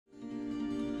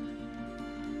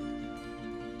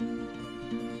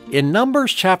In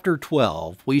Numbers chapter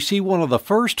 12, we see one of the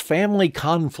first family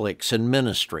conflicts in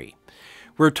ministry.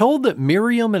 We're told that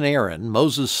Miriam and Aaron,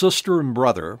 Moses' sister and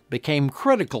brother, became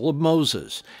critical of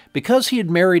Moses because he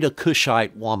had married a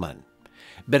Cushite woman.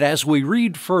 But as we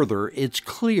read further, it's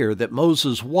clear that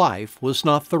Moses' wife was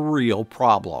not the real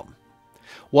problem.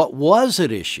 What was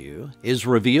at issue is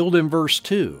revealed in verse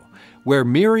 2, where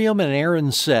Miriam and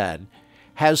Aaron said,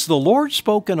 "Has the Lord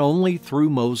spoken only through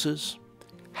Moses?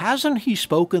 Hasn't he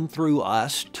spoken through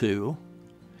us too?"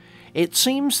 It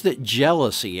seems that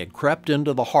jealousy had crept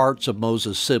into the hearts of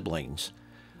Moses' siblings,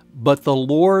 but the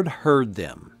Lord heard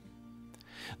them.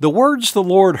 The words "the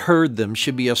Lord heard them"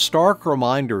 should be a stark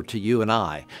reminder to you and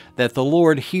I that the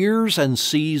Lord hears and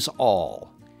sees all.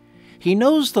 He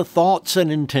knows the thoughts and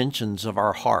intentions of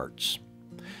our hearts.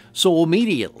 So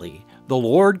immediately, the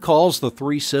Lord calls the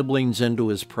three siblings into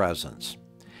his presence.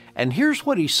 And here's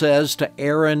what he says to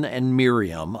Aaron and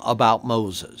Miriam about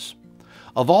Moses.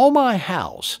 "Of all my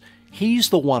house, he's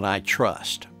the one I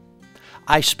trust.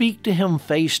 I speak to him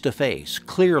face to face,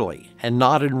 clearly, and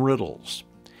not in riddles.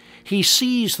 He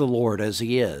sees the Lord as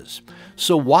he is.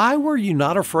 So why were you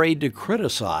not afraid to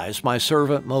criticize my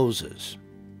servant Moses?"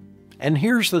 And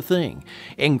here's the thing.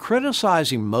 In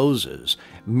criticizing Moses,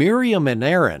 Miriam and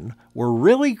Aaron were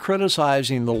really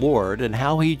criticizing the Lord and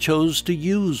how he chose to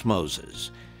use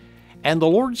Moses. And the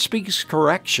Lord speaks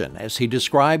correction as he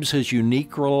describes his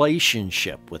unique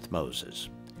relationship with Moses.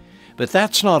 But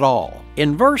that's not all.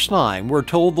 In verse 9, we're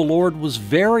told the Lord was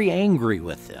very angry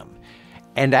with them.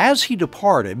 And as he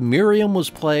departed, Miriam was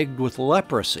plagued with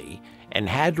leprosy and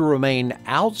had to remain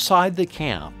outside the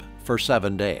camp for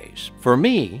 7 days. For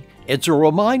me, it's a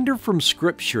reminder from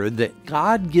Scripture that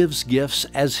God gives gifts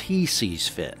as he sees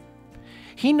fit.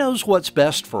 He knows what's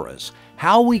best for us,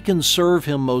 how we can serve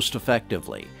him most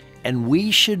effectively, and we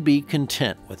should be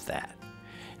content with that.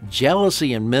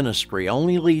 Jealousy in ministry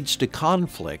only leads to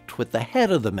conflict with the head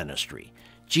of the ministry,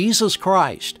 Jesus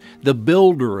Christ, the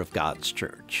builder of God's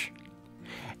church.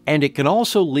 And it can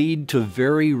also lead to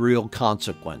very real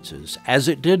consequences, as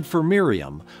it did for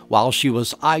Miriam while she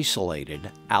was isolated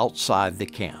outside the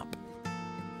camp.